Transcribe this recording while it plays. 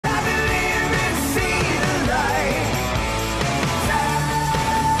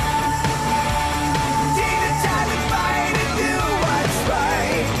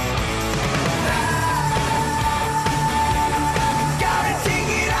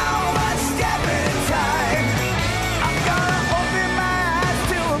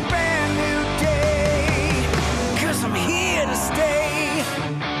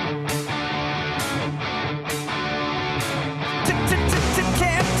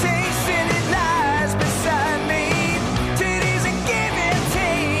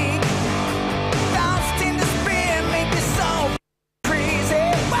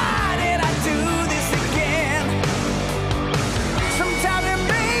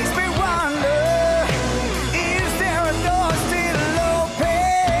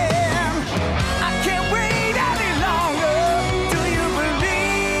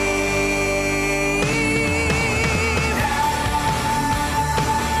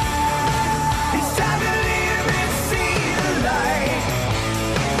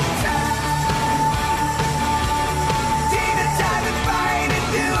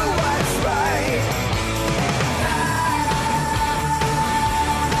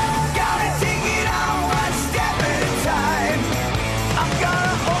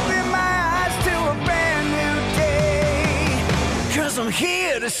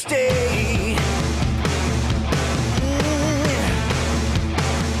here to stay.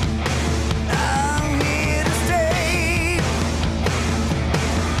 I'm here to stay.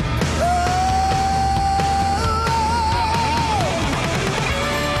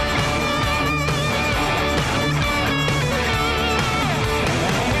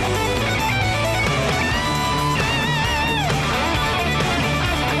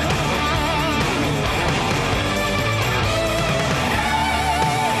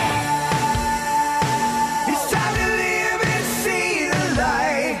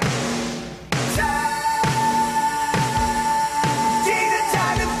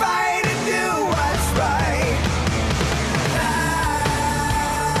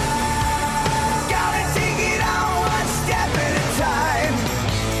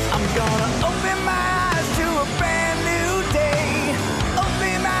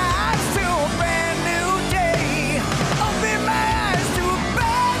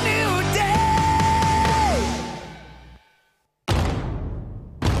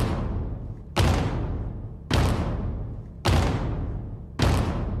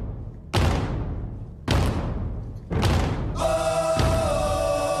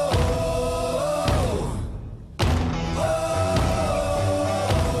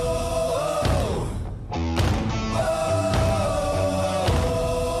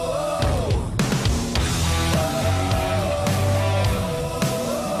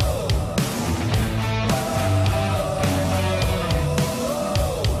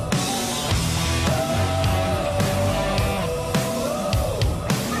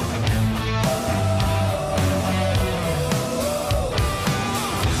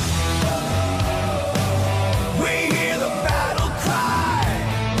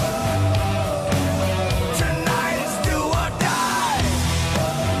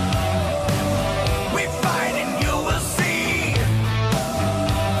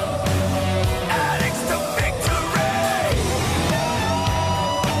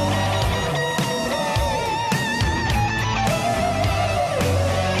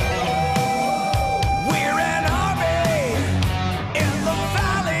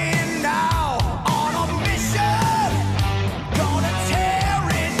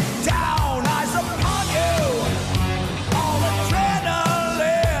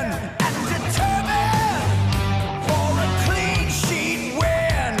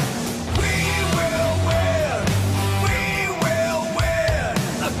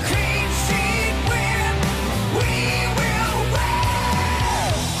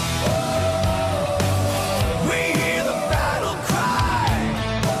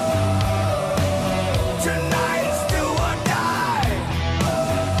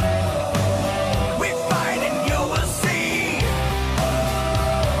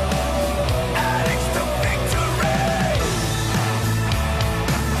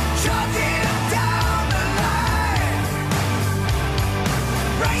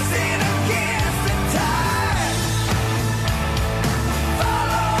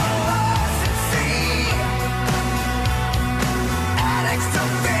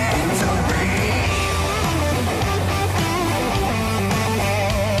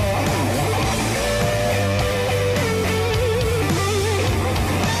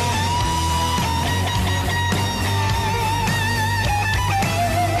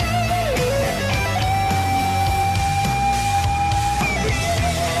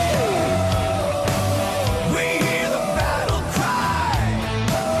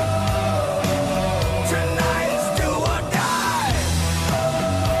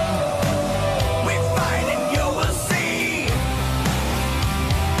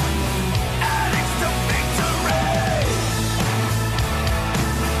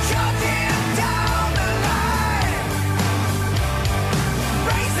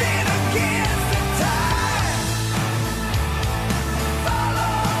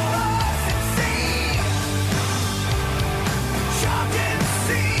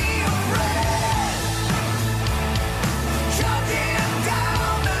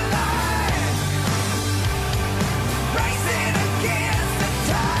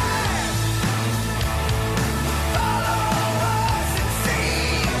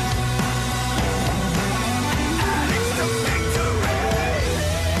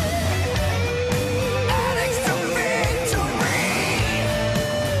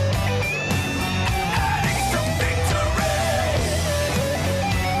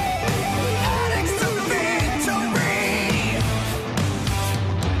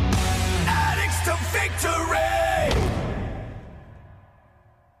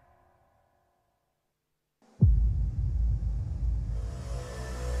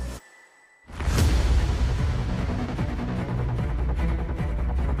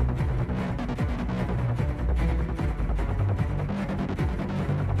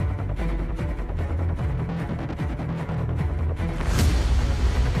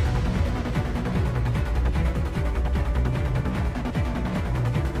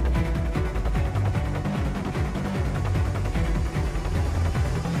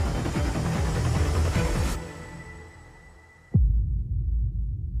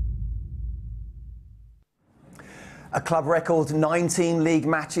 A club record 19 league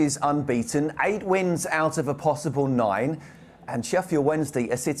matches unbeaten, 8 wins out of a possible 9, and Sheffield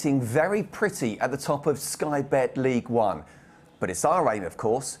Wednesday are sitting very pretty at the top of Sky Bet League One. But it's our aim, of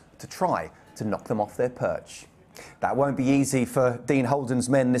course, to try to knock them off their perch. That won't be easy for Dean Holden's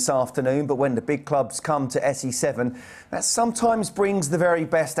men this afternoon, but when the big clubs come to SE7, that sometimes brings the very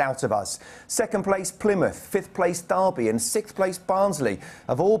best out of us. Second place Plymouth, fifth place Derby and sixth place Barnsley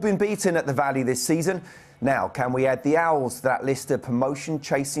have all been beaten at the Valley this season. Now, can we add the Owls to that list of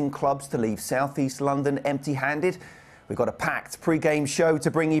promotion-chasing clubs to leave South East London empty-handed? We've got a packed pre-game show to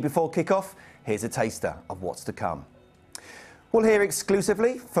bring you before kick-off. Here's a taster of what's to come. We'll hear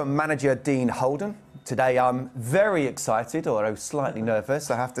exclusively from manager Dean Holden. Today I'm very excited, although slightly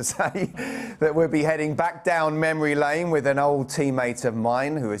nervous, I have to say, that we'll be heading back down memory lane with an old teammate of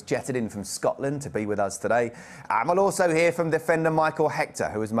mine who has jetted in from Scotland to be with us today. And we'll also hear from defender Michael Hector,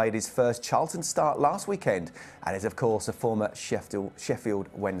 who has made his first Charlton start last weekend and is, of course, a former Sheffield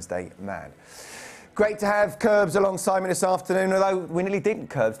Wednesday man. Great to have Curbs alongside me this afternoon, although we nearly didn't,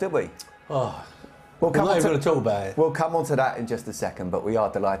 Curbs, did we? Oh. We're not even going to talk about it. We'll come on to that in just a second, but we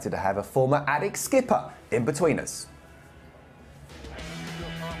are delighted to have a former Addict skipper in between us.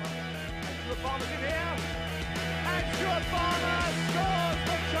 Stuart Balmer's in here, and Stuart Balmer scores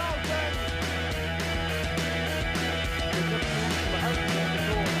for Charlton.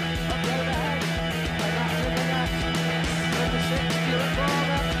 Up the overhead, and that's in the net. Number 6, Stuart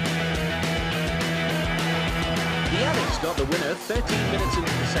Balmer. The Addicts got the winner 13 minutes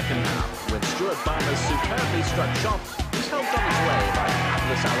into the second half, when Stuart Balmer's superbly struck shot was helped on its way by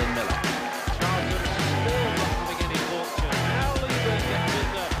hapless Alan Miller. Charlton still not having any fortune. Now Lieberman gets in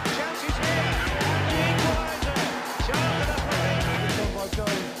there. Chance is here. The equaliser. Charlton up with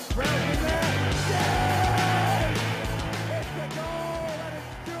it. Round in there. Yes! It's the goal, and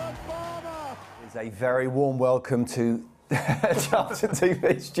it's Stuart Balmer. It's a very warm welcome to Charlton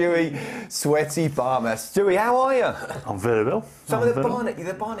TV, Stewie Sweaty Balmer. Stewie, how are you? I'm very well. Some of the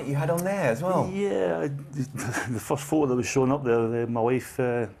Barnet you had on there as well. Yeah, the first photo that was shown up there, my wife,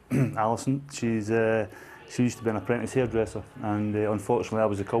 Alison, she used to be an apprentice hairdresser, and unfortunately I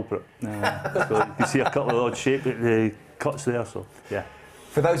was the culprit. So you can see a couple of odd shape cuts there, so yeah.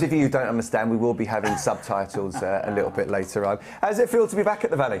 For those of you who don't understand, we will be having subtitles a little bit later on. How does it feel to be back at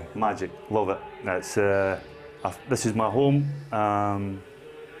the Valley? Magic, love it. It's, this is my home, and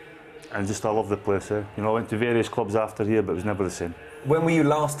just I love the place here. You know, I went to various clubs after here, but it was never the same. When were you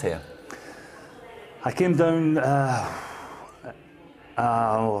last here? I came down,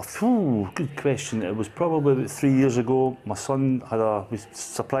 good question. It was probably about 3 years ago. My son we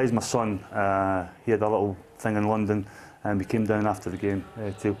surprised my son. He had a little thing in London, and we came down after the game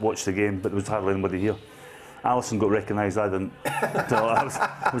to watch the game, but there was hardly anybody here. Alison got recognised, I didn't. So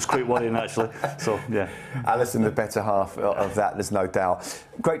I was quite worrying, actually. So, yeah. Alison, the better half of that, there's no doubt.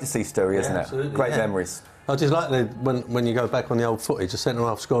 Great to see Stewie, isn't it? Absolutely, Great memories. I just like when you go back on the old footage, a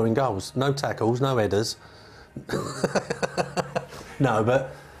centre-half scoring goals. No tackles, no headers. No,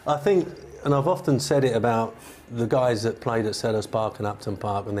 but I think, and I've often said it about the guys that played at Selhurst Park and Upton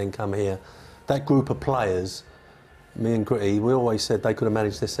Park and then come here, that group of players, me and Gritty, we always said they could have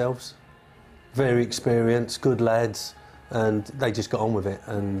managed themselves. Very experienced, good lads, and they just got on with it.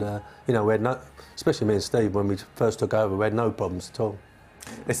 And you know, we had no, especially me and Steve, when we first took over, we had no problems at all.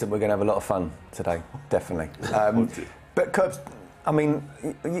 Listen, we're going to have a lot of fun today, definitely. But Curbs, I mean,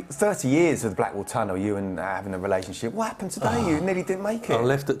 30 years with Blackwall Tunnel, you and having a relationship. What happened today? You nearly didn't make it. I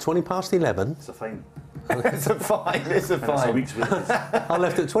left at 11:20. It's a fine. It's a fine. It's a fine. It's a week's wages. I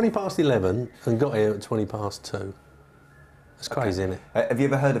left at 11:20 and got here at 2:20. It's crazy, isn't it? Have you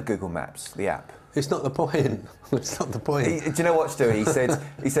ever heard of Google Maps, the app? It's not the point. It's not the point. Do you know what, Stewie?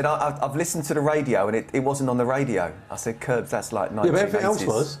 He said, I've listened to the radio and it wasn't on the radio. I said, Curbs, that's like 1980s. Yeah, but everything else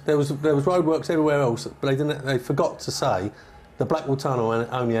was. There was roadworks everywhere else, but they forgot to say the Blackwall Tunnel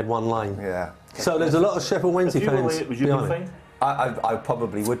only had one lane. Yeah. So there's a lot of Sheffield Wednesday fans. Would you be fine? I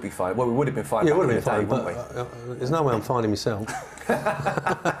probably would be fine. Well, we would have been fine. Yeah, back would in have the been day, fine, wouldn't but there's no way I'm finding myself.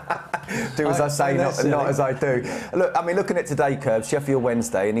 Do as I say, not as I do. Look, I mean, looking at today, Curbs, Sheffield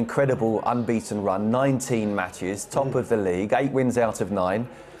Wednesday, an incredible unbeaten run, 19 matches, top of the league, 8 wins out of 9.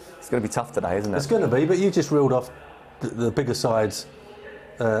 It's going to be tough today, isn't it? It's going to be, but you just reeled off the bigger sides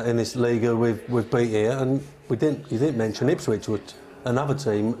in this league we've beat here, and you didn't mention Ipswich, which another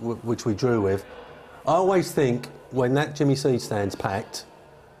team which we drew with. I always think when that Jimmy C stand's packed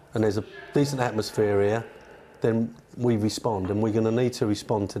and there's a decent atmosphere here, then we respond, and we're going to need to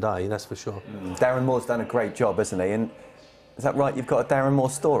respond today, that's for sure. Darren Moore's done a great job, hasn't he? And is that right, you've got a Darren Moore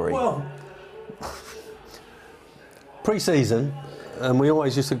story? Well, pre-season, and we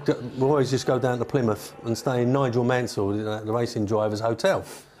always used to go down to Plymouth and stay in Nigel Mansell, the racing driver's hotel,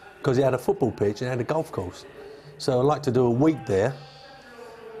 because he had a football pitch and had a golf course. So I like to do a week there,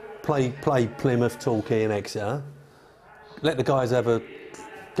 play Plymouth, Torquay and Exeter, let the guys have a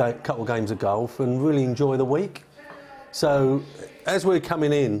couple of games of golf and really enjoy the week. So as we're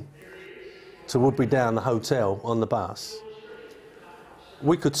coming in to Woodbury Down, the hotel, on the bus,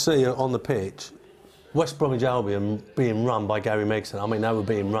 we could see on the pitch West Bromwich Albion being run by Gary Megson. I mean, they were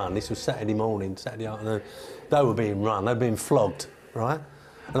being run. This was Saturday morning, Saturday afternoon. They were being run. They were being flogged, right?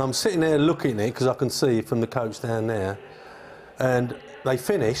 And I'm sitting there looking at it because I can see from the coach down there. And they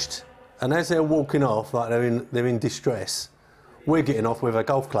finished, and as they're walking off, like they're in distress, we're getting off with our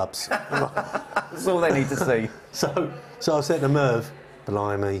golf clubs. That's all they need to see. So I said to Merv,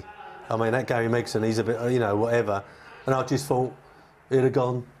 blimey, I mean, that Gary Megson, he's a bit, you know, whatever. And I just thought, he'd have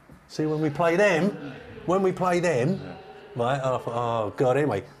gone, see, when we play them, right, I thought, oh, God,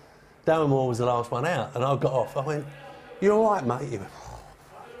 anyway. Darren Moore was the last one out, and I got off. I went, you all right, mate? He went, oh.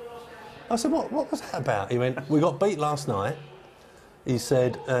 I said, what was that about? He went, we got beat last night. He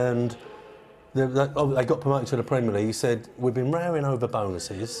said, and they got promoted to the Premier League. He said, we've been rowing over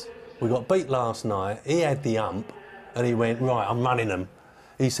bonuses. We got beat last night. He had the ump, and he went, right, I'm running them.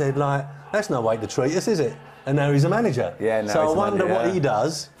 He said, like, that's no way to treat us, is it? And now he's a manager. Yeah, now so he's I wonder manager, what he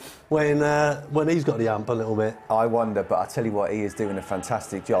does when he's got the ump a little bit. I wonder, but I tell you what, he is doing a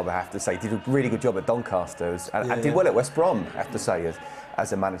fantastic job, I have to say. He did a really good job at Doncaster and did well at West Brom, I have to say,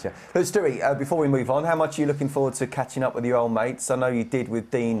 as a manager. Look, Stuart, before we move on, how much are you looking forward to catching up with your old mates? I know you did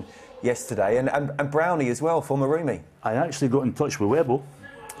with Dean yesterday, and Brownie as well, former roomie. I actually got in touch with Webbo.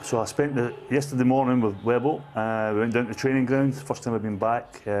 So I spent yesterday morning with Webbo. We went down to the training ground. First time I've been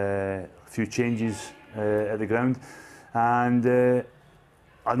back. A few changes at the ground. And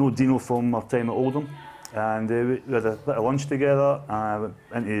I know Dino from our time at Oldham. And we had a bit of lunch together. I went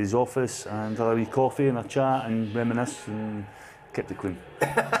into his office and had a wee coffee and a chat and reminisce and kept it clean.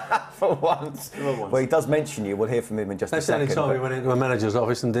 For once. Well, he does mention you. We'll hear from him in just a second. That's the only time he went into a manager's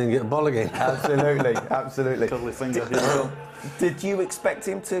office and didn't get a ball again. Absolutely, absolutely. Cuddly finger here as well. Did you expect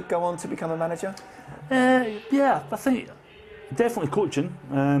him to go on to become a manager? Yeah, I think definitely coaching.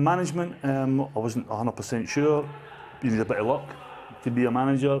 Management, I wasn't 100% sure. You need a bit of luck to be a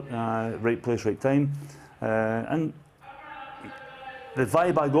manager, right place, right time. And the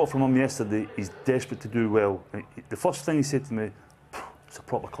vibe I got from him yesterday, he's desperate to do well. The first thing he said to me, it's a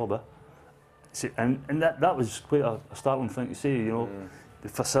proper club, eh? And that was quite a startling thing to say, you know. The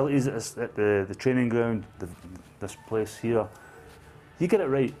facilities at the training ground, this place here, you get it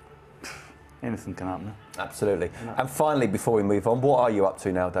right, anything can happen. Absolutely. And finally, before we move on, what are you up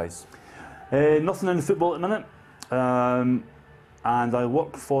to nowadays? Nothing in the football at the minute. And I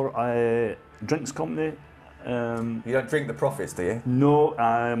work for a drinks company. You don't drink the profits, do you? No,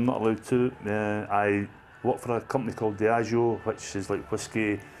 I'm not allowed to. I work for a company called Diageo, which is like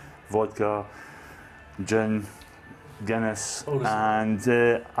whiskey, vodka, gin, Guinness, and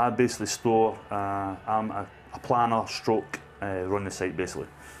I basically store. I'm a planner stroke, run the site basically.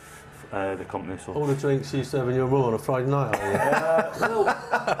 The company. So. All the drinks you used to have in your room on a Friday night, are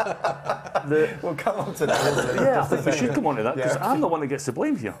you? We'll come on to that. Yeah, I think we should come on to that because I'm the one that gets the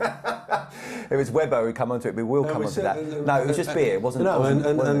blame here. It was Webbo who come on to it, but we'll come on to that. No, it was just beer. It wasn't. No,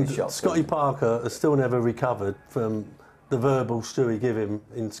 and shots, Scotty Parker has still never recovered from the verbal Stewie gave him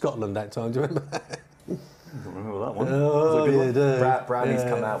in Scotland that time. Do you remember that? I don't remember that one. Oh, you do. Brownie's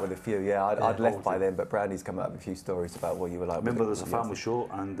come out with a few. Yeah, I'd left by then, but Brownie's come out with a few stories about what you were like. Remember, there's a family show,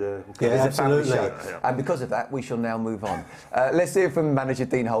 and there's a family show, and because of that, we shall now move on. Let's hear from manager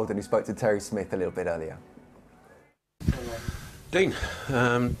Dean Holden, who spoke to Terry Smith a little bit earlier. Dean,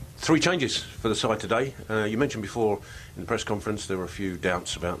 3 changes for the side today. You mentioned before in the press conference there were a few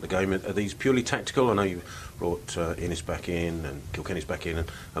doubts about the game. Are these purely tactical? I know you brought Innes back in and Kilkenny's back in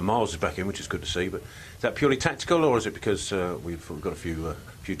and Miles is back in, which is good to see. But is that purely tactical, or is it because we've got a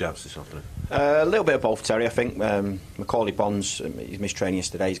few doubts this afternoon? A little bit of both, Terry. I think Macaulay Bonds, he's missed training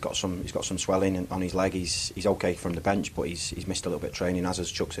yesterday. He's got some swelling on his leg. He's okay from the bench, but he's missed a little bit of training, as has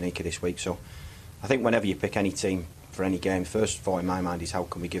Chuck Zanika this week. So I think whenever you pick any team for any game, first thought in my mind is how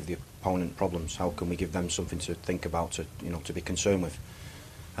can we give the opponent problems? How can we give them something to think about, to be concerned with?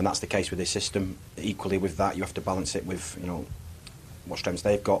 And that's the case with this system. Equally with that, you have to balance it with what strengths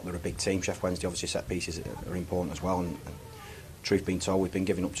they've got. They're a big team. Sheffield Wednesday, obviously, set pieces are important as well. And truth being told, we've been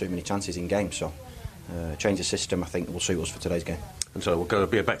giving up too many chances in games. So change the system, I think, will suit us for today's game. And so we're going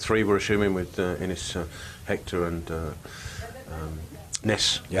to be a back 3, we're assuming, with Innes, Hector and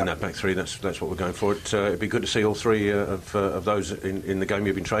Ness in that back 3. That's what we're going for. It'd be good to see all 3 of those in the game.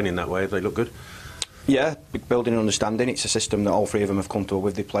 You've been training that way. They look good. Yeah, building an understanding. It's a system that all three of them have comfortable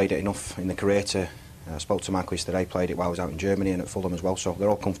with. They've played it enough in their career to... I spoke to Marquis today, played it while I was out in Germany and at Fulham as well, so they're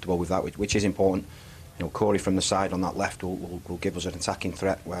all comfortable with that, which is important. You know, Corey from the side on that left will give us an attacking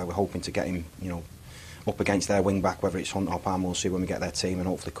threat where we're hoping to get him, you know, up against their wing back, whether it's Hunt or Palmer, we'll see when we get their team, and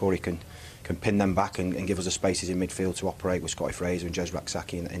hopefully Corey can pin them back and give us the spaces in midfield to operate with Scotty Fraser and Jez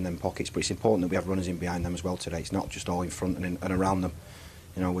Raksaki in them pockets. But it's important that we have runners in behind them as well today. It's not just all in front and around them.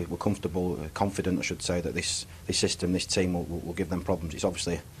 You know, we're comfortable, confident, I should say, that this system, this team will give them problems. It's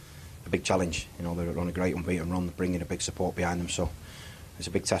obviously a big challenge. You know, they're on a great unbeaten run, bringing a big support behind them, so it's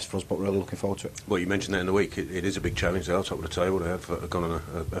a big test for us, but we're really looking forward to it. Well, you mentioned that in the week. It is a big challenge. They're top of the table. They have gone on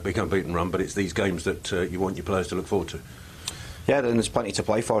a big unbeaten run, but it's these games that you want your players to look forward to. Yeah, then there's plenty to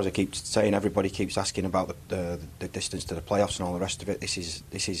play for, as I keep saying. Everybody keeps asking about the distance to the playoffs and all the rest of it. This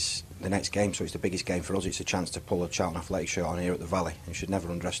is the next game, so it's the biggest game for us. It's a chance to pull a Charlton Athletic shirt on here at the Valley. You should never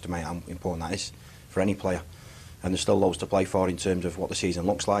underestimate how important that is for any player. And there's still loads to play for in terms of what the season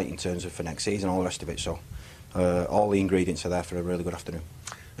looks like, in terms of for next season, all the rest of it. So all the ingredients are there for a really good afternoon.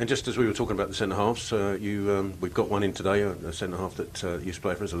 And just as we were talking about the centre-halves, we've got one in today, a centre-half that used to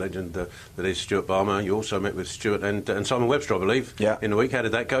play for us, a legend, that is Stuart Balmer. You also met with Stuart and Simon Webster, I believe, in the week. How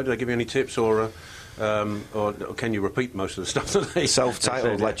did that go? Did they give you any tips, or can you repeat most of the stuff that they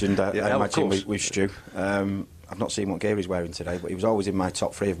Self-titled legend, I imagine, with Stu. I've not seen what gear he's wearing today, but he was always in my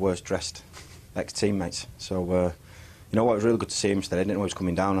top 3 of worst-dressed ex-teammates. So, you know what, it was really good to see him today. I didn't know he was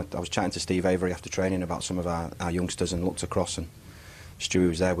coming down. I was chatting to Steve Avery after training about some of our youngsters and looked across, and Stewie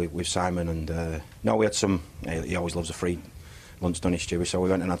was there with Simon, and no, we had some. He always loves a free lunch, doesn't he, Stewie? So we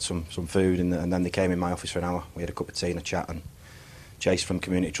went and had some food, and then they came in my office for an hour. We had a cup of tea and a chat, and Jason from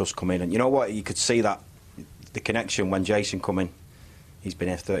Community Trust come in, and you know what? You could see that the connection when Jason come in. He's been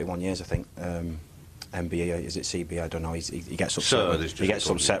here 31 years, I think. MBE, is it CB? I don't know. He gets upset. He gets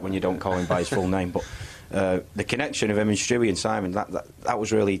upset when you don't call him by his full name. But the connection of him and Stewie and Simon, that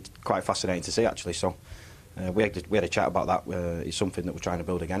was really quite fascinating to see, actually. So. We had a chat about that. It's something that we're trying to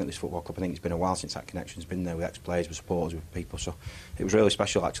build again at this football club. I think it's been a while since that connection's been there with ex-players, with supporters, with people. So it was really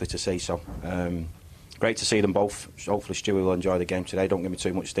special actually to see. So great to see them both. Hopefully Stewie will enjoy the game today. Don't give me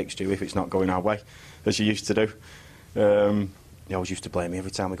too much stick, Stewie, if it's not going our way, as you used to do. He always used to blame me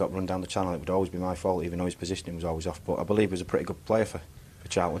every time we got run down the channel. It would always be my fault, even though his positioning was always off. But I believe he was a pretty good player for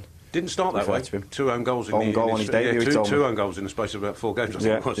Charlton. Didn't start that way. 2 own goals in his debut. Two own goals in the space of about 4 games. I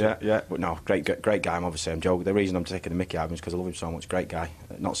think it was. Yeah. But no, great guy. I'm obviously, I'm joking. The reason I'm taking the mickey out of him is because I love him so much. Great guy.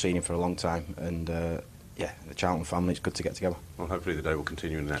 Not seen him for a long time, and the Charlton family. It's good to get together. Well, hopefully the day will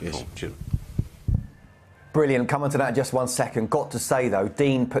continue in that form. Cheers. Brilliant. Come on to that in just 1 second. Got to say though,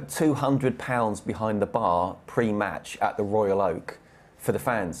 Dean put £200 behind the bar pre-match at the Royal Oak for the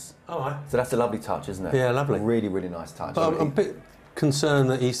fans. Oh, right. So that's a lovely touch, isn't it? Yeah, lovely. A really, really nice touch. But I'm a bit concerned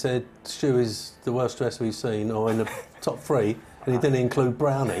that he said Stu is the worst dresser we've seen, or in the top 3, and he didn't include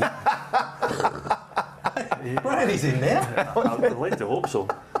Brownie. Brownie's in there. I'd like to hope so.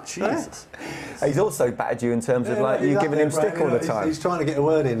 Jesus. He's also battered you in terms of you giving him stick all the time. He's trying to get a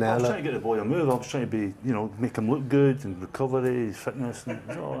word in now. I was trying to get the boy a move. I was trying to be, make him look good and recovery, his fitness. And,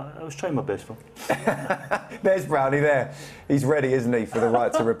 I was trying my best for him. There's Brownie there. He's ready, isn't he, for the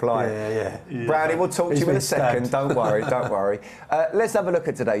right to reply? Yeah. Brownie, we'll talk to you in a second. Don't worry. Let's have a look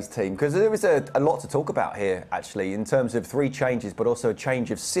at today's team, because there is a lot to talk about here, actually, in terms of 3 changes, but also a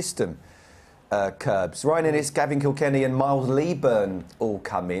change of system. Curbs. Ryan Innes, Gavin Kilkenny and Miles Leeburn all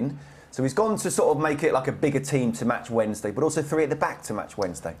come in. So he's gone to sort of make it like a bigger team to match Wednesday, but also 3 at the back to match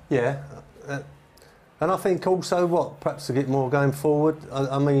Wednesday. Yeah. And I think also, perhaps to get more going forward.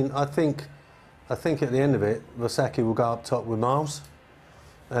 I think at the end of it, Vasaki will go up top with Miles,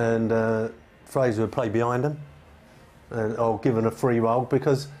 and Fraser will play behind him, or give him a free roll,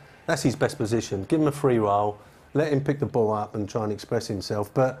 because that's his best position. Give him a free roll, let him pick the ball up and try and express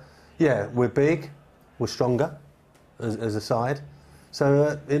himself. But yeah, we're big, we're stronger as a side.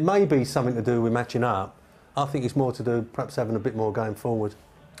 So it may be something to do with matching up. I think it's more to do perhaps having a bit more going forward.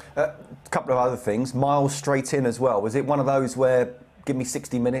 A couple of other things. Miles straight in as well. Was it one of those where give me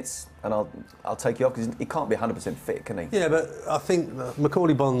 60 minutes and I'll take you off? Because he can't be 100% fit, can he? Yeah, but I think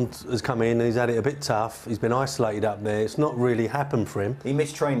Macaulay Bond has come in and he's had it a bit tough. He's been isolated up there. It's not really happened for him. He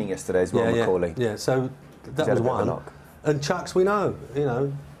missed training yesterday as well, Macaulay. Yeah, so that was one. And Chucks, we know,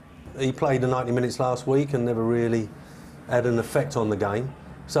 he played the 90 minutes last week and never really had an effect on the game.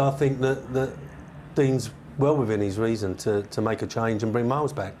 So I think that Dean's well within his reason to make a change and bring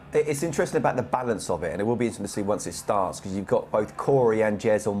Miles back. It's interesting about the balance of it, and it will be interesting to see once it starts, because you've got both Corey and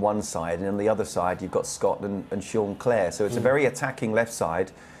Jez on one side, and on the other side you've got Scott and Sean Clare. So it's a very attacking left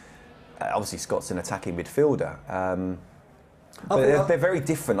side. Obviously Scott's an attacking midfielder. But they're very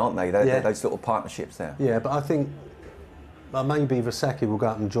different, aren't they? They're those little partnerships there. Yeah, but I think maybe Vasaki will go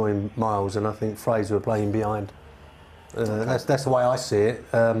up and join Miles, and I think Fraser will play in behind. That's the way I see it.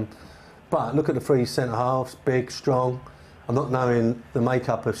 But look at the three centre halves, big, strong. I'm not knowing the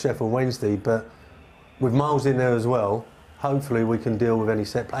makeup of Sheffield Wednesday, but with Miles in there as well, hopefully we can deal with any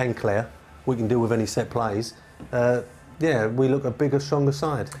and Claire, we can deal with any set plays. Yeah, we look a bigger, stronger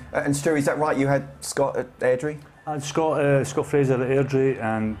side. And Stu, is that right? You had Scott at Airdrie? I had Scott Fraser at Airdrie,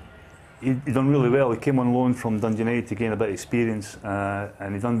 and he done really well. He came on loan from Dundee United to gain a bit of experience,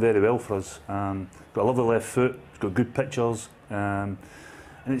 and he done very well for us. Got a lovely left foot, he's got good pictures, and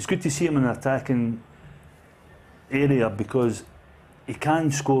it's good to see him in an attacking area because he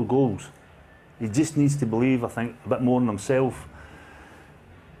can score goals. He just needs to believe, I think, a bit more in himself.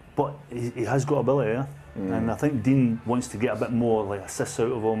 But he has got ability, yeah? And I think Dean wants to get a bit more like assists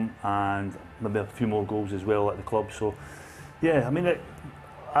out of him and maybe a few more goals as well at the club. So, yeah, I mean,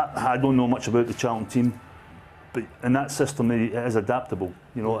 I don't know much about the Charlton team, but in that system it is adaptable.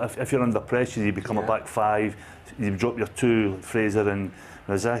 You know, if you're under pressure, you become a back five. You drop your two, Fraser and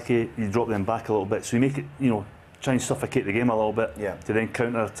Razaki. You drop them back a little bit. So you make it, you know, try and suffocate the game a little bit to then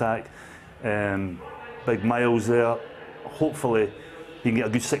counter attack. Big Miles there. Hopefully, you can get a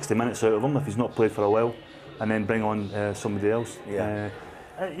good 60 minutes out of him if he's not played for a while, and then bring on somebody else. You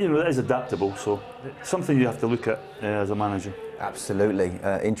know, it is adaptable, so it's something you have to look at as a manager. Absolutely.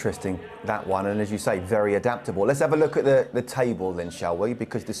 Interesting, that one, and as you say, very adaptable. Let's have a look at the table then, shall we?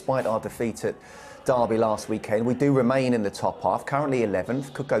 Because despite our defeat at Derby last weekend, we do remain in the top half, currently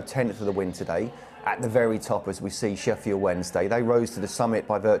 11th, could go 10th for the win today. At the very top, as we see Sheffield Wednesday. They rose to the summit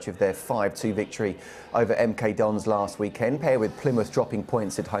by virtue of their 5-2 victory over MK Dons last weekend, paired with Plymouth dropping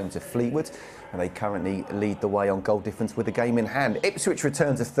points at home to Fleetwood. And they currently lead the way on goal difference with the game in hand. Ipswich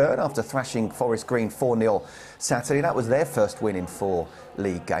returned to third after thrashing Forest Green 4-0 Saturday. That was their first win in 4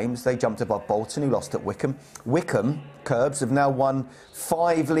 league games. They jumped above Bolton, who lost at Wycombe. Wycombe, Curbs, have now won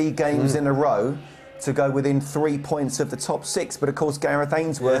 5 league games in a row to go within 3 points of the top 6. But of course, Gareth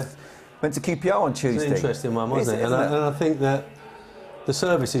Ainsworth went to QPR on Tuesday. It's an interesting one, wasn't it? And I think that the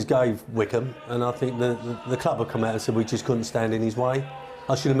services gave Wycombe, and I think the club have come out and said we just couldn't stand in his way.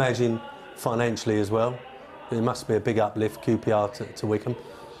 I should imagine financially as well. It must be a big uplift, QPR to Wycombe.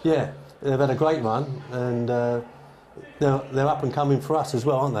 Yeah, they've had a great run, and they're up and coming for us as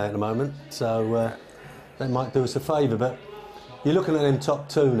well, aren't they, at the moment? So they might do us a favour. But you're looking at them top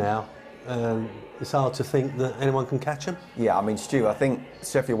 2 now, and it's hard to think that anyone can catch them. Yeah, I mean, Stu, I think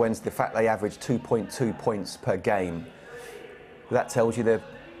Sheffield Wednesday, the fact they average 2.2 points per game, that tells you they're,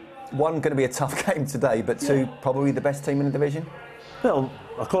 one, going to be a tough game today, but two, probably the best team in the division? Well,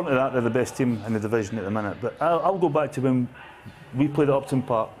 according to that, they're the best team in the division at the minute. But I'll go back to when we played at Upton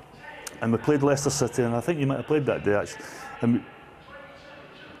Park and we played Leicester City, and I think you might have played that day actually. And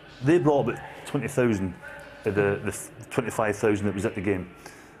they brought about 20,000 of the 25,000 that was at the game.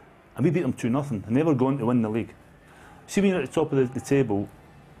 And we beat them 2-0, and they were going to win the league. See, when you're at the top of the table,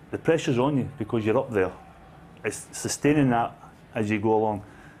 the pressure's on you because you're up there. It's sustaining that as you go along.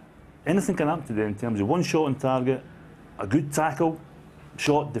 Anything can happen today in terms of one shot on target, a good tackle,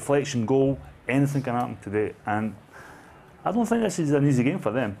 shot, deflection, goal, anything can happen today. And I don't think this is an easy game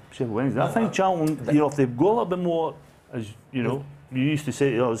for them, Sheffield Wednesday. I think Charlton, you know, if they go a little bit more, as you know, you used to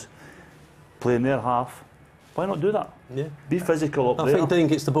say to us, playing their half, why not do that? Yeah. Be physical up there. I think Dean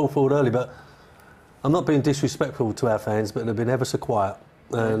gets the ball forward early, but I'm not being disrespectful to our fans, but they've been ever so quiet.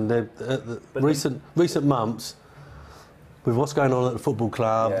 And recent months, with what's going on at the football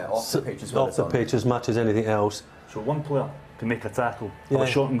club, off the pitch as well, off the pitch as much as anything else. So one player can make a tackle, have a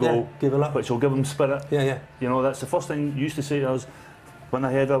shot and goal, which will give them spirit. You know, that's the first thing you used to say to us, win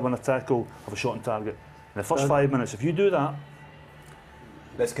a header, win a tackle, have a shot on target. In the first 5 minutes, if you do that.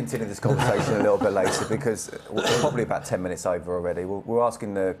 Let's continue this conversation a little bit later because we're probably about 10 minutes over already. We're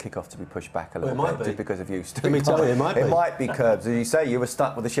asking the kick-off to be pushed back a little bit just because of you. Let me tell you, it might be. It might be, Curbs. As you say, you were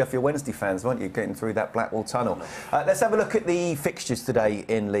stuck with the Sheffield Wednesday fans, weren't you, getting through that Blackwall tunnel. Let's have a look at the fixtures today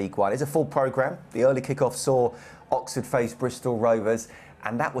in League One. It's a full programme. The early kick-off saw Oxford face Bristol Rovers,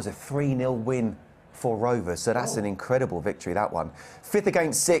 and that was a 3-0 win for Rovers, so that's an incredible victory, that one. 5th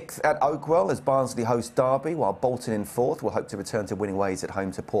against 6th at Oakwell as Barnsley host Derby, while Bolton in 4th will hope to return to winning ways at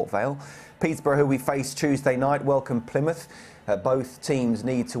home to Port Vale. Peterborough, who we face Tuesday night, welcome Plymouth. Both teams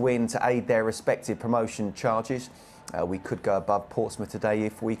need to win to aid their respective promotion charges. We could go above Portsmouth today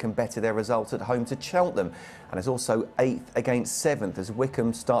if we can better their results at home to Cheltenham. And there's also 8th against 7th as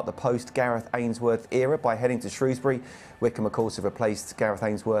Wycombe start the post-Gareth Ainsworth era by heading to Shrewsbury. Wycombe, of course, have replaced Gareth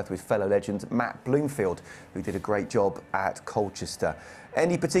Ainsworth with fellow legend Matt Bloomfield, who did a great job at Colchester.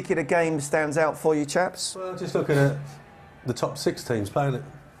 Any particular game stands out for you, chaps? Well, just looking at the top 6 teams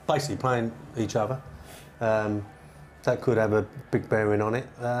basically playing each other. That could have a big bearing on it.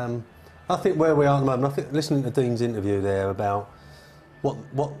 I think where we are at the moment, I think listening to Dean's interview there about what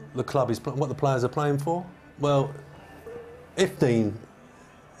the club is, what the players are playing for. Well, if Dean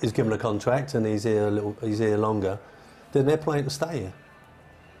is given a contract and he's here longer, then they're playing to stay here.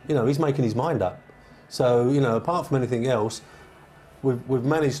 You know, he's making his mind up. So, you know, apart from anything else, we've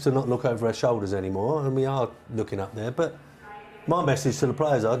managed to not look over our shoulders anymore, and we are looking up there. But my message to the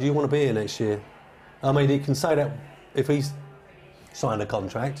players are: do you want to be here next year? I mean, he can say that if he's signed a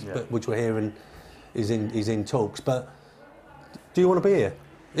contract, which we're hearing is in talks. But do you want to be here?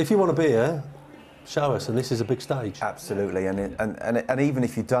 If you want to be here, show us, and this is a big stage. Absolutely, and even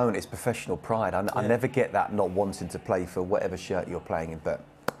if you don't, it's professional pride. I never get that not wanting to play for whatever shirt you're playing in, but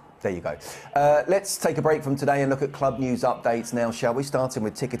there you go. Let's take a break from today and look at club news updates now, shall we? Starting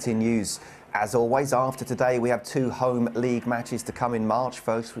with ticketing news. As always, after today, we have 2 home league matches to come in March.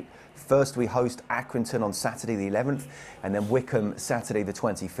 First, we host Accrington on Saturday the 11th, and then Wycombe Saturday the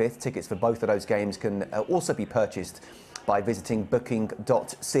 25th. Tickets for both of those games can also be purchased by visiting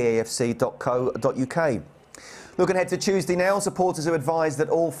booking.cafc.co.uk. Looking ahead to Tuesday now, supporters are advised that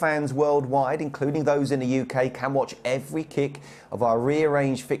all fans worldwide, including those in the UK, can watch every kick of our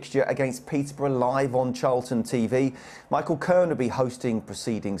rearranged fixture against Peterborough live on Charlton TV. Michael Kern will be hosting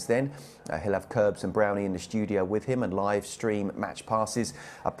proceedings then. He'll have Curbs and Brownie in the studio with him, and live stream match passes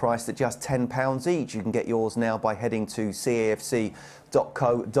are priced at just £10 each. You can get yours now by heading to cafc.co.uk.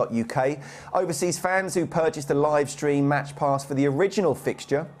 Overseas fans who purchased a live stream match pass for the original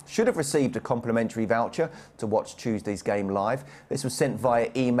fixture should have received a complimentary voucher to watch Tuesday's game live. This was sent via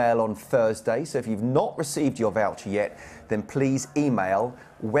email on Thursday, so if you've not received your voucher yet, then please email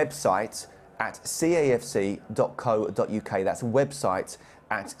website@cafc.co.uk. That's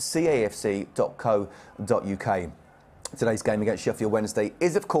website@cafc.co.uk. Today's game against Sheffield Wednesday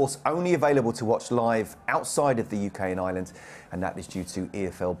is, of course, only available to watch live outside of the UK and Ireland, and that is due to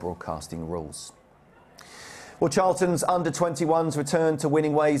EFL broadcasting rules. Well, Charlton's under-21s returned to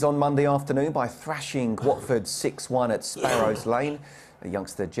winning ways on Monday afternoon by thrashing Watford 6-1 at Sparrows Lane. The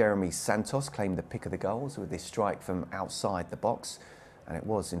youngster Jeremy Santos claimed the pick of the goals with his strike from outside the box, and it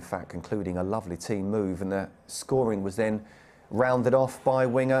was, in fact, concluding a lovely team move, and the scoring was then rounded off by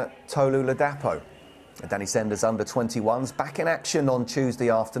winger Tolu Ladapo. Danny Sender's under-21s back in action on Tuesday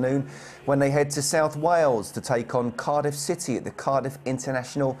afternoon when they head to South Wales to take on Cardiff City at the Cardiff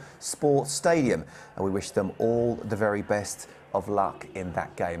International Sports Stadium. And we wish them all the very best of luck in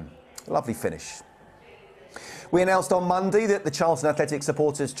that game. Lovely finish. We announced on Monday that the Charlton Athletic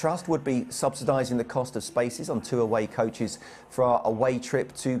Supporters Trust would be subsidising the cost of spaces on 2 away coaches for our away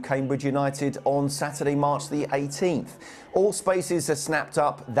trip to Cambridge United on Saturday, March the 18th. All spaces are snapped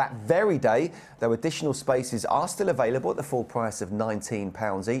up that very day, though additional spaces are still available at the full price of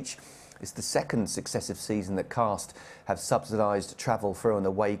 £19 each. It's the second successive season that Cast have subsidised travel for an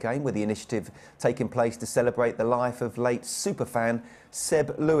away game, with the initiative taking place to celebrate the life of late superfan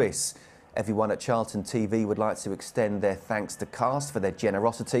Seb Lewis. Everyone at Charlton TV would like to extend their thanks to Cast for their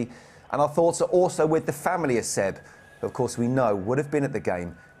generosity, and our thoughts are also with the family of Seb, who of course we know would have been at the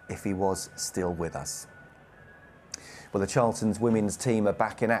game if he was still with us. Well, the Charlton's women's team are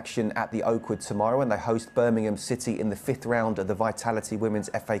back in action at the Oakwood tomorrow, and they host Birmingham City in the 5th round of the Vitality Women's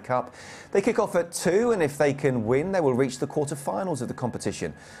FA Cup. They kick off at 2, and if they can win, they will reach the quarter-finals of the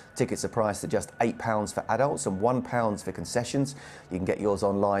competition. Tickets are priced at just £8 for adults and £1 for concessions. You can get yours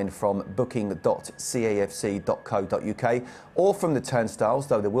online from booking.cafc.co.uk or from the turnstiles,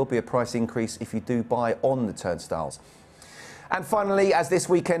 though there will be a price increase if you do buy on the turnstiles. And finally, as this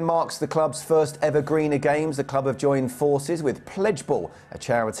weekend marks the club's first ever Greener Games, the club have joined forces with Pledge Ball, a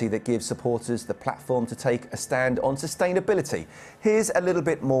charity that gives supporters the platform to take a stand on sustainability. Here's a little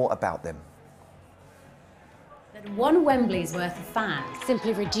bit more about them. One Wembley's worth of fans.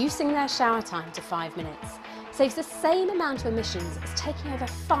 Simply reducing their shower time to 5 minutes saves the same amount of emissions as taking over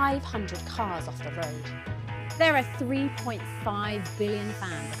 500 cars off the road. There are 3.5 billion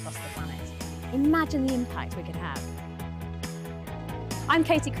fans across the planet. Imagine the impact we could have. I'm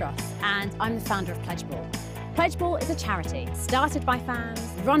Katie Cross, and I'm the founder of Pledge Ball. Pledge Ball is a charity started by fans,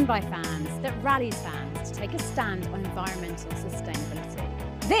 run by fans, that rallies fans to take a stand on environmental sustainability.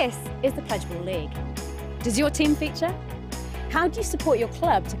 This is the Pledge Ball League. Does your team feature? How do you support your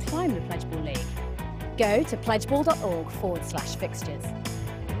club to climb the Pledge Ball League? Go to pledgeball.org/fixtures.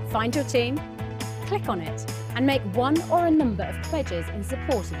 Find your team, click on it, and make one or a number of pledges in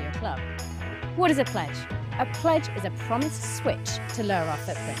support of your club. What is a pledge? A pledge is a promise to switch to lower our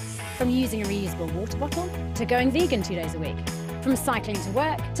footprints, from using a reusable water bottle to going vegan 2 days a week. from cycling to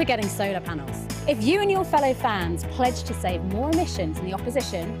work to getting solar panels. If you and your fellow fans pledge to save more emissions than the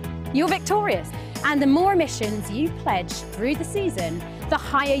opposition, you're victorious. And the more emissions you pledge through the season, the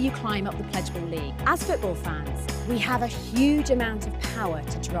higher you climb up the Pledgeable League. As football fans, we have a huge amount of power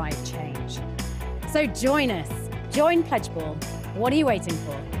to drive change. So join us. Join Pledgeable. What are you waiting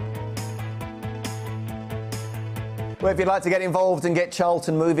for? Well, if you'd like to get involved and get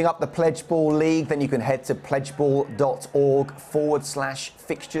Charlton moving up the Pledgeball League, then you can head to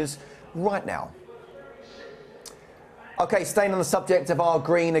pledgeball.org/fixtures right now. OK, staying on the subject of our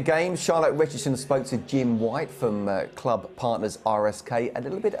greener games, Charlotte Richardson spoke to Jim White from club partners RSK a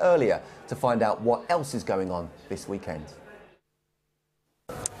little bit earlier to find out what else is going on this weekend.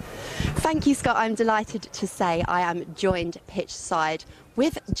 Thank you, Scott. I'm delighted to say I am joined pitch side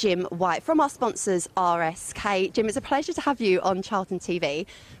with Jim White from our sponsors RSK. Jim, it's a pleasure to have you on Charlton TV.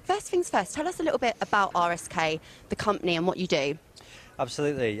 First things first, tell us a little bit about RSK, the company, and what you do.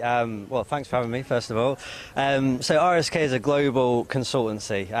 Absolutely. Well, thanks for having me, first of all. So RSK is a global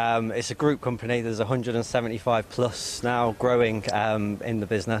consultancy. It's a group company. There's 175 plus now, growing in the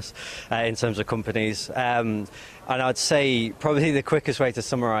business in terms of companies. And I'd say probably the quickest way to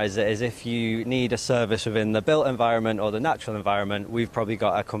summarise it is if you need a service within the built environment or the natural environment, we've probably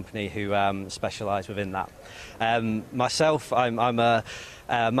got a company who specialise within that. Myself, I'm a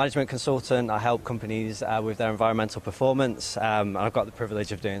management consultant. I help companies with their environmental performance, and I've got the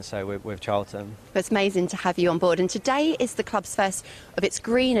privilege of doing so with Charlton. It's amazing to have you on board, and today is the club's first of its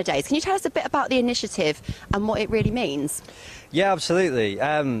greener days. Can you tell us a bit about the initiative and what it really means? Yeah, absolutely.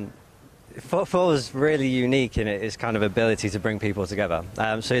 Football is really unique in its kind of ability to bring people together.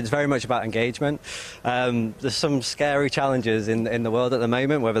 So it's very much about engagement. There's some scary challenges in the world at the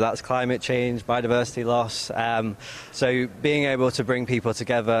moment, whether that's climate change, biodiversity loss. So being able to bring people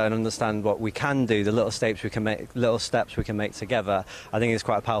together and understand what we can do, the little steps we can make together, I think is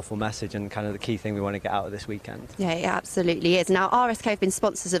quite a powerful message and kind of the key thing we want to get out of this weekend. Yeah, it absolutely is. Now, RSK have been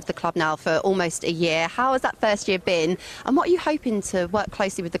sponsors of the club now for almost a year. How has that first year been, and what are you hoping to work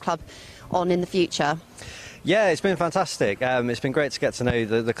closely with the club on in the future? Yeah, it's been fantastic. It's been great to get to know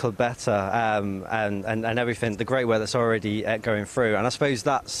the club better and everything, the great work that's already going through. And I suppose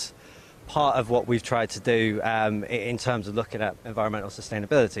that's part of what we've tried to do in terms of looking at environmental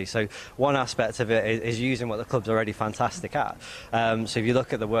sustainability. So one aspect of it is using what the club's already fantastic at. So if you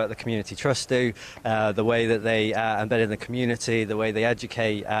look at the work the community trusts do, the way that they embed in the community, the way they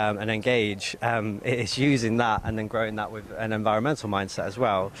educate and engage, it's using that and then growing that with an environmental mindset as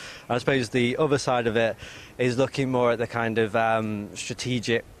well. And I suppose the other side of it is looking more at the kind of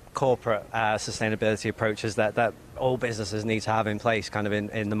strategic corporate sustainability approaches that all businesses need to have in place kind of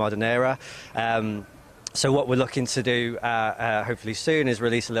in the modern era. So what we're looking to do hopefully soon is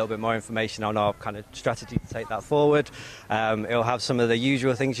release a little bit more information on our kind of strategy to take that forward. It'll have some of the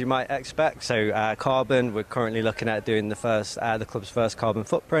usual things you might expect. So carbon, we're currently looking at doing the club's first carbon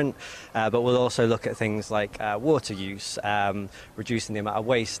footprint, but we'll also look at things like water use, reducing the amount of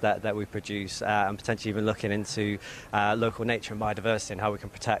waste that we produce, and potentially even looking into local nature and biodiversity and how we can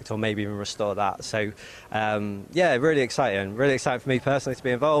protect or maybe even restore that. So yeah, really exciting for me personally to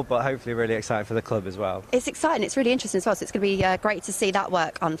be involved, but hopefully really exciting for the club as well. It's exciting, it's really interesting as well, so it's going to be great to see that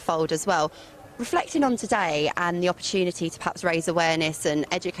work unfold as well. Reflecting on today and the opportunity to perhaps raise awareness and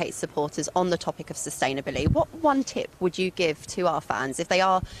educate supporters on the topic of sustainability, what one tip would you give to our fans if they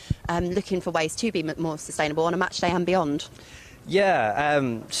are looking for ways to be more sustainable on a match day and beyond?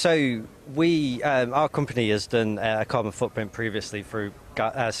 Yeah, so our company has done a carbon footprint previously through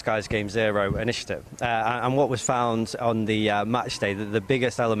Sky's Game Zero initiative, and what was found on the match day, the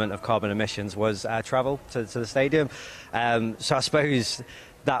biggest element of carbon emissions was travel to the stadium. So I suppose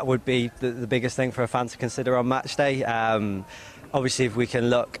that would be the biggest thing for a fan to consider on match day. Obviously, if we can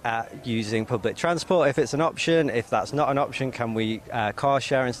look at using public transport, if it's an option. If that's not an option, can we car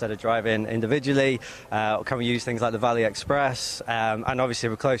share instead of driving individually? Or can we use things like the Valley Express? And obviously,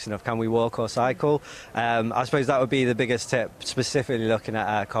 if we're close enough, can we walk or cycle? I suppose that would be the biggest tip, specifically looking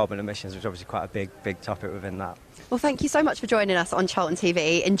at carbon emissions, which is obviously quite a big topic within that. Well, thank you so much for joining us on Charlton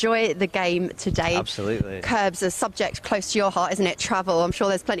TV. Enjoy the game today. Absolutely. Curbs, a subject close to your heart, isn't it? Travel. I'm sure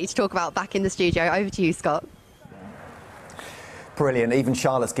there's plenty to talk about back in the studio. Over to you, Scott. Brilliant. Even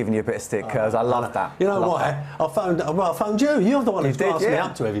Charlotte's giving you a bit of stick, Curbs. I love that. You know what? I phoned you. You're the one who's passed me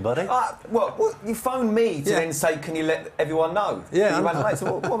up to everybody. Well, you phoned me to then say, can you let everyone know? Yeah.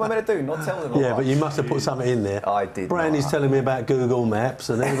 So what am I meant to do? Not tell them? Yeah, but you must have put something in there. I did. Brandy's telling me about Google Maps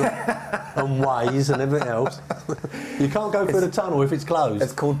and and Waze and everything else. You can't go through the tunnel if it's closed.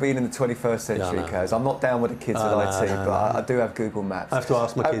 It's called being in the 21st century, Curbs. I'm not down with the kids with IT, but I do have Google Maps. I have to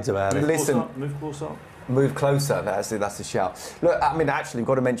ask my kids about it. Listen. Move close up. Move closer, that's a shout. Look, I mean, actually, we've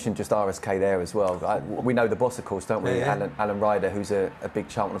got to mention just RSK there as well. We know the boss, of course, don't we? Yeah. Alan Ryder, who's a big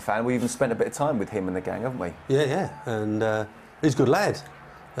Charlton fan. We even spent a bit of time with him and the gang, haven't we? Yeah, and he's a good lad.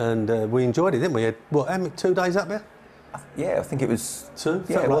 And we enjoyed it, didn't we? What, how many, 2 days up there? Yeah, I think it was 2.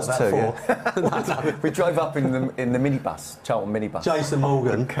 Yeah, it was like 2. 4. Yeah. We drove up in the minibus, Charlton minibus. Jason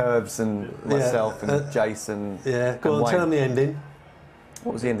Morgan, Curbs, and myself, and Jason. Yeah, go on, tell him the ending.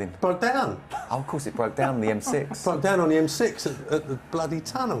 What was the ending? Broke down. Oh, of course, it broke down on the M6. Broke down on the M6 at the bloody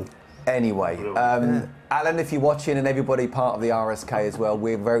tunnel. Anyway, Alan, if you're watching, and everybody part of the RSK as well,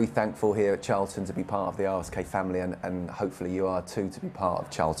 we're very thankful here at Charlton to be part of the RSK family, and hopefully you are too, to be part of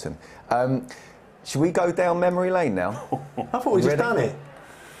Charlton. Should we go down memory lane now? I thought we just done it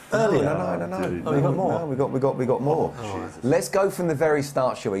earlier. No. Oh, we got more. No, we got more. Oh, Let's go from the very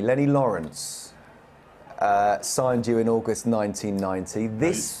start, shall we? Lenny Lawrence signed you in August 1990.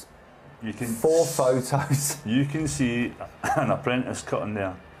 This, you can 4 photos. You can see an apprentice cutting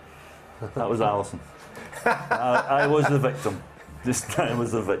there. That was Alison. I was the victim. This time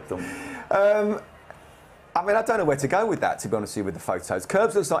was the victim. I mean, I don't know where to go with that, to be honest with you, with the photos.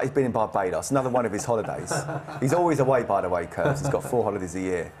 Curbs looks like he's been in Barbados, another one of his holidays. He's always away, by the way, Curbs. He's got 4 holidays a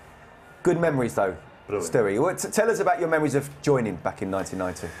year. Good memories, though, Stewie. Tell us about your memories of joining back in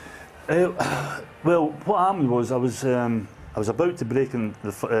 1990. Well, what happened was I was about to break in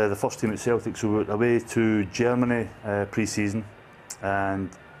the first team at Celtic, so we were away to Germany pre-season, and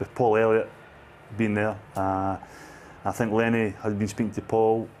with Paul Elliott being there, I think Lenny had been speaking to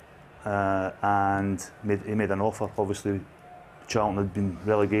Paul, and he made an offer. Obviously, Charlton had been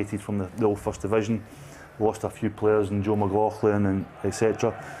relegated from the old First Division, lost a few players, and Joe McLaughlin and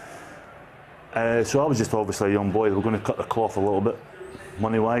etc. So I was just obviously a young boy. They were going to cut the cloth a little bit,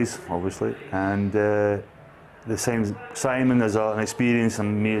 money-wise, obviously, and Simon as an experience,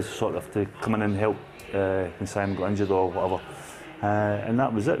 and me as sort of to come in and help when Simon got injured or whatever. And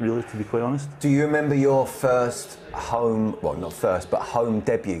that was it, really, to be quite honest. Do you remember your first home, well, not first, but home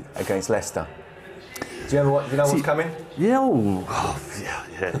debut against Leicester? Do you know what's coming? Yeah,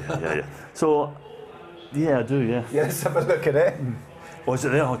 yeah. So, yeah, I do, yeah. Yeah, let's have a look at it. Oh, is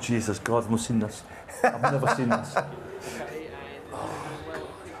it there? Oh, Jesus, God, I've not seen this. I've never seen this.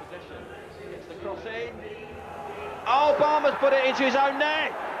 Oh, Balmer's put it into his own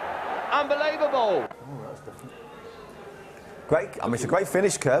net. Unbelievable. Oh, that's different. Great. I mean, it's a great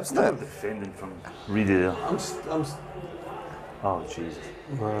finish, Curbs, isn't it? Defending from Reedy there. Oh, Jesus.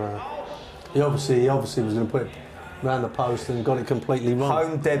 He obviously was going to put it round the post and got it completely wrong.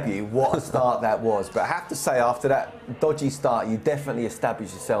 Home debut, what a start that was. But I have to say, after that dodgy start, you definitely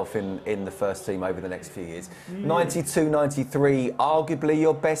established yourself in the first team over the next few years. 92, 93, arguably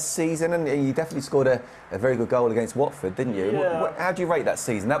your best season, and you definitely scored a very good goal against Watford, didn't you? Yeah. How do you rate that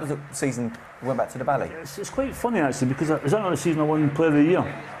season? That was the season we went back to the Valley. It's quite funny, actually, because it was that the season I won Player of the Year.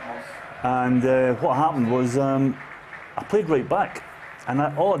 And what happened was I played right back, and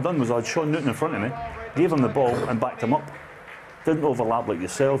all I'd done was I had Sean Newton in front of me, gave him the ball and backed him up. Didn't overlap like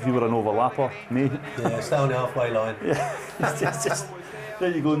yourself, you were an overlapper, me. Yeah, stay on the halfway line. Yeah, just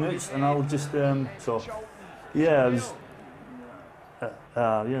there you go, Newts, and I'll just, so, yeah, it was,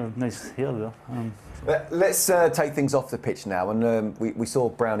 yeah, nice hair there. Let's take things off the pitch now, and we saw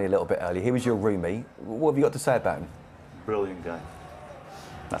Brownie a little bit earlier. He was your roomie. What have you got to say about him? Brilliant guy.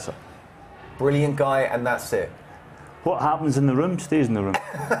 That's it. Brilliant guy, and that's it. What happens in the room stays in the room.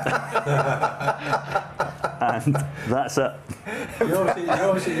 And that's it. You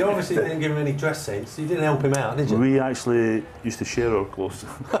obviously didn't give him any dress sense. You didn't help him out, did you? We actually used to share our clothes.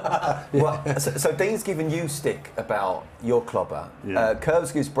 Well, so Dean's given you stick about your clobber. Yeah.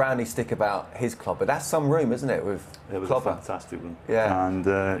 Curbs gives Brownie stick about his clobber. That's some room, isn't it, with It was clobber? a fantastic room. Yeah. And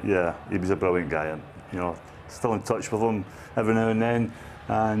yeah, he was a brilliant guy, and still in touch with him every now and then.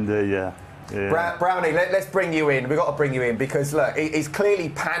 And yeah. Brownie, let's bring you in. We've got to bring you in because, look, he's clearly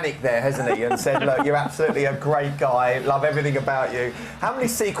panicked there, hasn't he? And said, look, you're absolutely a great guy. Love everything about you. How many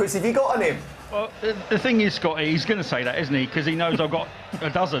secrets have you got on him? Well, the thing is, Scotty, he's going to say that, isn't he? Because he knows I've got a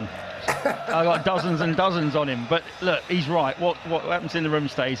dozen. I've got dozens and dozens on him. But look, he's right. What happens in the room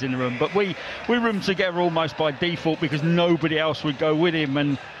stays in the room. But we room together almost by default because nobody else would go with him.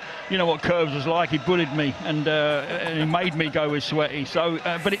 And you know what Curbs was like, he bullied me and he made me go with Sweaty. So,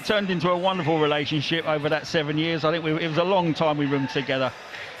 but it turned into a wonderful relationship over that 7 years. I think it was a long time we roomed together.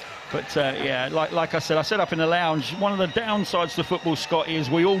 But yeah, like I said up in the lounge, one of the downsides to football, Scotty, is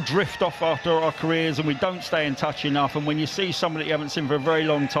we all drift off after our careers and we don't stay in touch enough. And when you see somebody you haven't seen for a very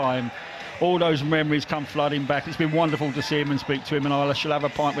long time, all those memories come flooding back. It's been wonderful to see him and speak to him, and I shall have a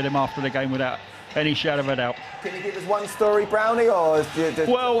pint with him after the game without any shadow of a doubt. Can you give us one story, Brownie, or is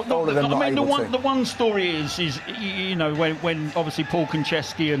well, all of them not able the one story is you know, when obviously Paul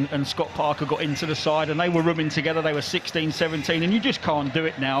Konchesky and Scott Parker got into the side and they were rooming together, they were 16, 17, and you just can't do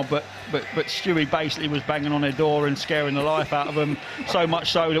it now. But Stewie basically was banging on their door and scaring the life out of them, so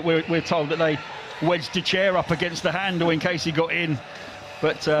much so that we're told that they wedged a chair up against the handle in case he got in.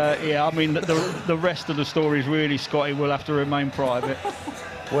 But yeah, I mean, the rest of the story is really, Scotty, will have to remain private.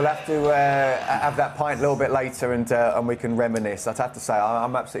 We'll have to have that pint a little bit later and we can reminisce. I'd have to say,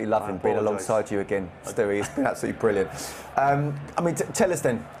 I'm absolutely loving being alongside you again, Stewie. It's been absolutely brilliant. I mean, tell us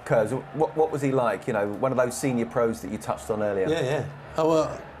then, Curbs, what was he like? You know, one of those senior pros that you touched on earlier. Yeah. Oh,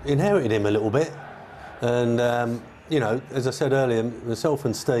 well, inherited him a little bit. And, you know, as I said earlier, myself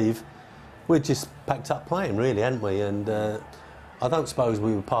and Steve, we'd just packed up playing, really, hadn't we? And I don't suppose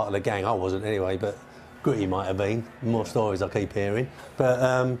we were part of the gang. I wasn't anyway, but Gritty might have been. More stories I keep hearing.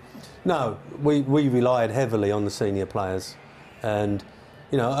 But no, we relied heavily on the senior players. And,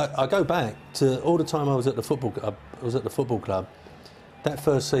 you know, I go back to all the time I was at the football club. That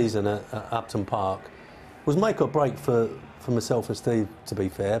first season at Upton Park was make or break for myself and Steve, to be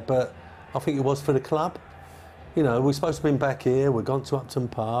fair, but I think it was for the club. You know, we're supposed to have been back here, we'd gone to Upton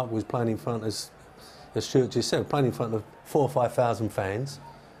Park, we was playing in front, as Stuart just said, playing in front of 4,000 or 5,000 fans.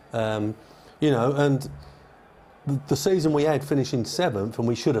 You know, and the season we had finishing 7th, and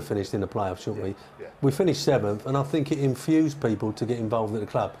we should have finished in the playoffs, shouldn't we? Yeah. We finished 7th, and I think it infused people to get involved at the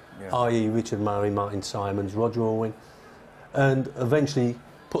club, i.e. Richard Murray, Martin Simons, Roger Orwin, and eventually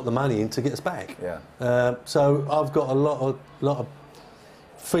put the money in to get us back. Yeah. So I've got a lot of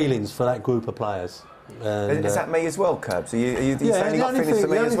feelings for that group of players. And, is that me as well, Curbs? Are you saying you got feelings for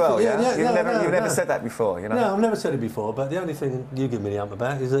me as well? Yeah. You've never said that before, you know. No, I've never said it before. But the only thing you give me the ump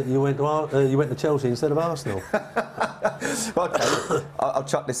about is that you went to Chelsea instead of Arsenal. Okay, I'll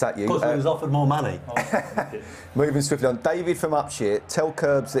chuck this at you. Because we was offered more money. Moving swiftly on, David from Upshire, tell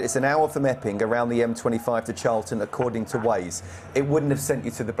Curbs that it's an hour from Epping around the M25 to Charlton, according to Waze. It wouldn't have sent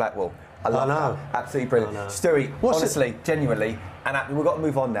you to the Blackwall. I love that. Absolutely brilliant. Stewie, honestly, genuinely, and we've got to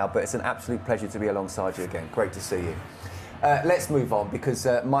move on now, but it's an absolute pleasure to be alongside you again. Great to see you. Let's move on, because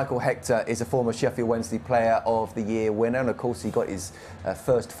Michael Hector is a former Sheffield Wednesday Player of the Year winner, and of course he got his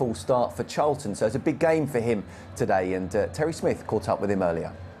first full start for Charlton, so it's a big game for him today, and Terry Smith caught up with him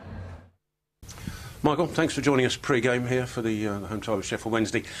earlier. Michael, thanks for joining us pre-game here for the home tie of Sheffield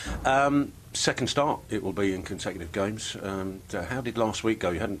Wednesday. Second start it will be in consecutive games. How did last week go?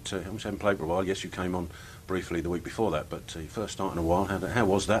 You hadn't played for a while. Yes, you came on briefly the week before that, but your first start in a while. How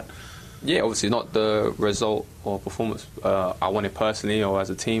was that? Yeah, obviously not the result or performance I wanted personally or as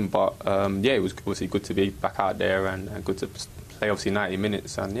a team, but yeah, it was obviously good to be back out there and good to play obviously 90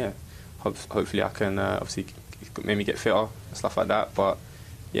 minutes, and yeah, hopefully I can obviously maybe get fitter and stuff like that. But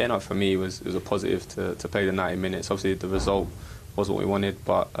yeah, no, for me it was a positive to play the 90 minutes. Obviously the result was what we wanted,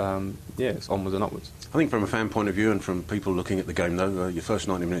 but yeah, it's onwards and upwards. I think from a fan point of view and from people looking at the game though, your first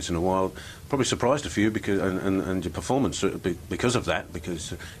 90 minutes in a while probably surprised a few because and your performance because of that,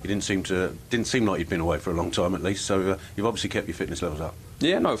 because you didn't seem like you'd been away for a long time at least, so you've obviously kept your fitness levels up.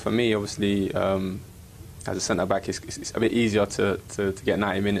 Yeah, no, for me obviously as a centre back it's a bit easier to get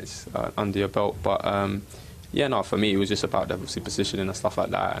 90 minutes under your belt, but yeah, no, for me it was just about the obviously positioning and stuff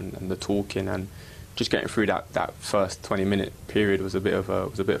like that, and the talking, and just getting through that first 20-minute period was a bit of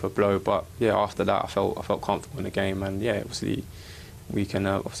a blow. But yeah, after that I felt comfortable in the game, and yeah, obviously we can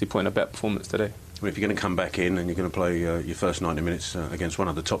obviously put in a better performance today. Well, if you're going to come back in and you're going to play your first 90 minutes against one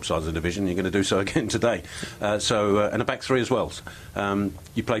of the top sides of the division, you're going to do so again today. And a back three as well.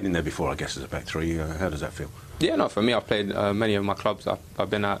 You played in there before, I guess, as a back three. How does that feel? Yeah, no, for me, I've played many of my clubs. I've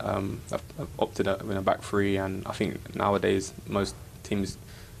been at, I've opted in a back three, and I think nowadays most teams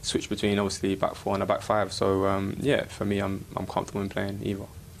switch between obviously back four and a back five. So yeah, for me, I'm comfortable in playing either.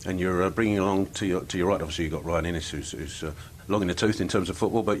 And you're bringing along to your right. Obviously, you've got Ryan Innes, who's long in the tooth in terms of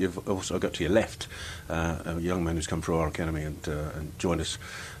football, but you've also got to your left a young man who's come through our academy and joined us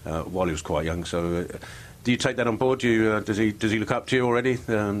while he was quite young. So. Do you take that on board? Does he look up to you already?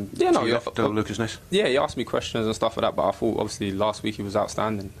 Yeah, no, Lucas Ness. Yeah, he asked me questions and stuff like that. But I thought obviously last week he was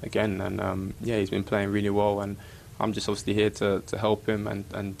outstanding again, and yeah, he's been playing really well. And I'm just obviously here to help him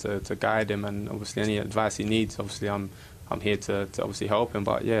and to guide him, and obviously any advice he needs. Obviously I'm here to obviously help him.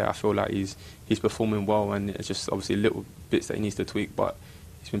 But yeah, I feel like he's performing well, and it's just obviously little bits that he needs to tweak. But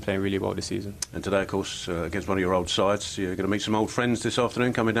he's been playing really well this season. And today, of course, against one of your old sides, you're going to meet some old friends this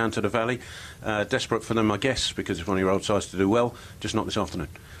afternoon coming down to the Valley. Desperate for them, I guess, because it's one of your old sides to do well, just not this afternoon.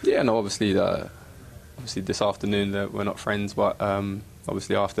 Yeah, no, obviously obviously this afternoon that we're not friends, but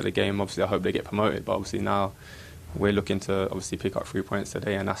obviously after the game, obviously I hope they get promoted. But obviously now we're looking to obviously pick up 3 points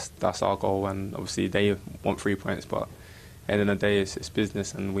today, and that's our goal. And obviously they want 3 points, but at the end of the day, it's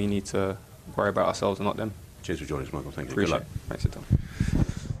business, and we need to worry about ourselves and not them. Cheers for joining us, Michael. Thank you. Appreciate Good luck. it. Thanks for your time.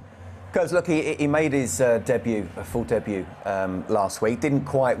 Because look, he made his debut, a full debut, last week. Didn't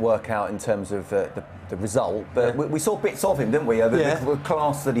quite work out in terms of the result, but we saw bits of him, didn't we? The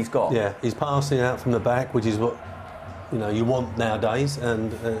class that he's got. Yeah, he's passing out from the back, which is what you want nowadays.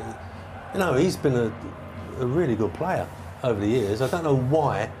 And he's been a really good player over the years. I don't know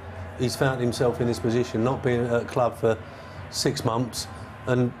why he's found himself in this position, not being at a club for 6 months.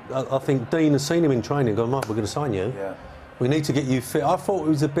 And I think Dean has seen him in training and gone, Mike, we're going to sign you. Yeah. We need to get you fit. I thought it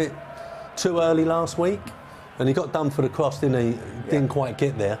was a bit too early last week, and he got done for the cross, didn't he? Didn't quite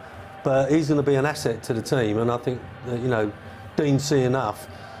get there. But he's going to be an asset to the team, and I think that, Dean's see enough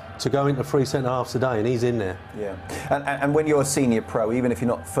to go into 3 centre-halves today, and he's in there. Yeah, and when you're a senior pro, even if you're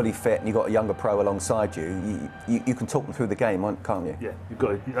not fully fit and you've got a younger pro alongside you, you can talk them through the game, can't you? Yeah, you've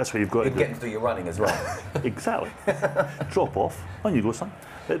got to, that's what you've got to do. You get to do your running as well. Exactly. Drop off, on you go, son.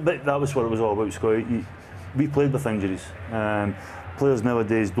 But that was what it was all about, Scott. We played with injuries. Players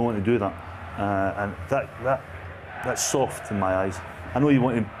nowadays don't want to do that, and that's soft in my eyes. I know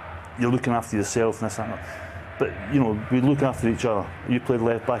you're looking after yourself and this and that, but we look after each other. You played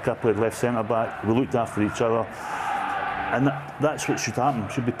left back, I played left centre back. We looked after each other, and that's what should happen.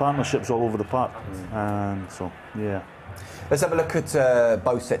 Should be partnerships all over the park. So yeah. Let's have a look at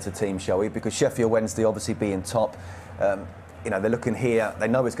both sets of teams, shall we? Because Sheffield Wednesday obviously being top. They're looking here, they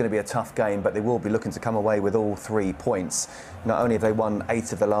know it's going to be a tough game, but they will be looking to come away with all 3 points. Not only have they won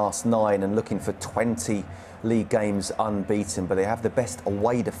 8 of the last 9 and looking for 20 league games unbeaten, but they have the best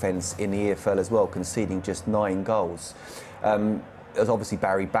away defence in the EFL as well, conceding just 9 goals. There's obviously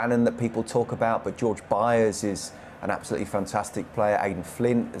Barry Bannon that people talk about, but George Byers is an absolutely fantastic player. Aidan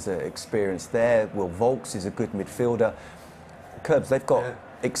Flint is experienced there. Will Vaulks is a good midfielder. Curbs, they've got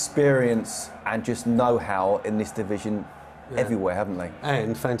experience and just know-how in this division. Everywhere, haven't they?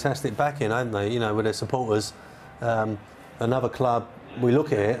 And fantastic backing, haven't they? With their supporters. Another club, we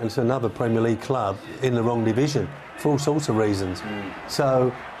look at it, and it's another Premier League club in the wrong division for all sorts of reasons.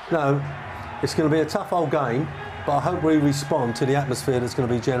 So, it's going to be a tough old game, but I hope we respond to the atmosphere that's going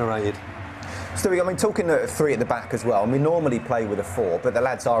to be generated. Stewie, talking at 3 at the back as well, we normally play with a 4, but the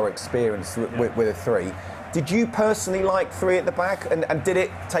lads are experienced with a 3. Did you personally like 3 at the back, and did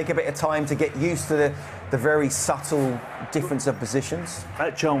it take a bit of time to get used to the very subtle difference of positions?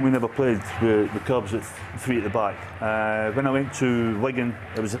 At Charlton, we never played with the Cubs at 3 at the back. When I went to Wigan,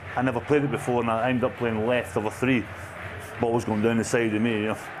 I never played it before, and I ended up playing left of a 3. Ball was going down the side of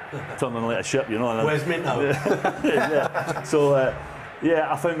me, turning like a ship, Where's Minto? Yeah. So,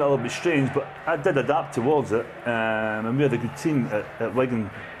 I found that a little bit strange, but I did adapt towards it, and we had a good team at Wigan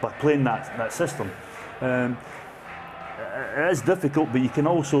by playing that system. It is difficult, but you can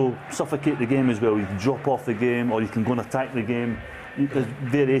also suffocate the game as well. You can drop off the game, or you can go and attack the game. There's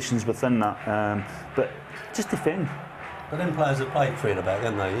variations within that, but just defend. But then players have played 3 at the back,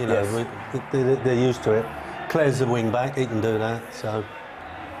 haven't they? They're used to it. Claire's the wing back; he can do that. So.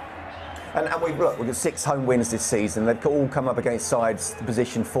 And we've got 6 home wins this season. They've all come up against sides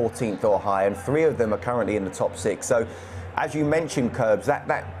position 14th or higher, and 3 of them are currently in the top 6. So, as you mentioned, Curbs, that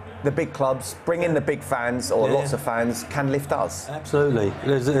the big clubs bring in the big fans, or lots of fans, can lift us. Absolutely.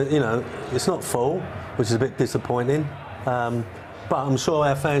 There's it's not full, which is a bit disappointing, but I'm sure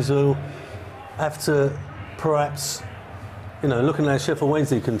our fans will have to perhaps, looking at our Sheffield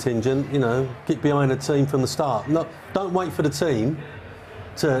Wednesday contingent, get behind the team from the start. Don't wait for the team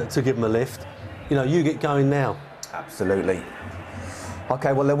to give them a lift. You get going now. Absolutely.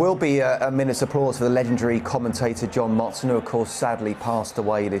 OK, well, there will be a minute's applause for the legendary commentator John Motson, who, of course, sadly passed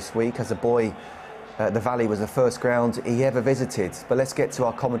away this week. As a boy, the Valley was the first ground he ever visited. But let's get to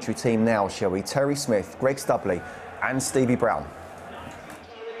our commentary team now, shall we? Terry Smith, Greg Stubley and Stevie Brown.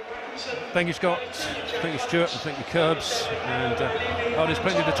 Thank you, Scott. Thank you, Stuart, and thank you, Curbs. And there's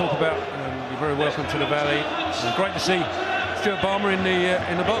plenty to talk about. You're very welcome to the Valley. And great to see Stuart Balmer in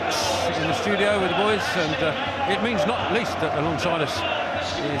the box, in the studio with the boys, and it means not least that alongside us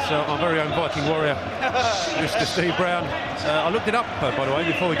is our very own Viking warrior, Mr. Steve Brown. I looked it up, by the way,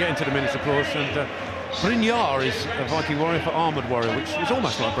 before we get into the minute's applause, and Brynjar is a Viking warrior for Armoured Warrior, which is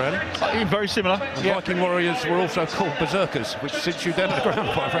almost like Browning. Very similar. And Viking warriors were also called berserkers, which sits you down to the ground,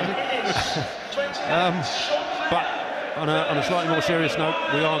 quite frankly. But on a slightly more serious note,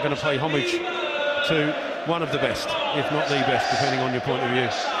 we are going to pay homage to one of the best, if not the best, depending on your point of view.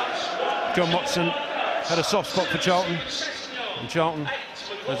 John Motson had a soft spot for Charlton, and Charlton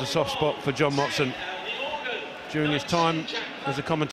has a soft spot for John Motson. during his time as a commentator.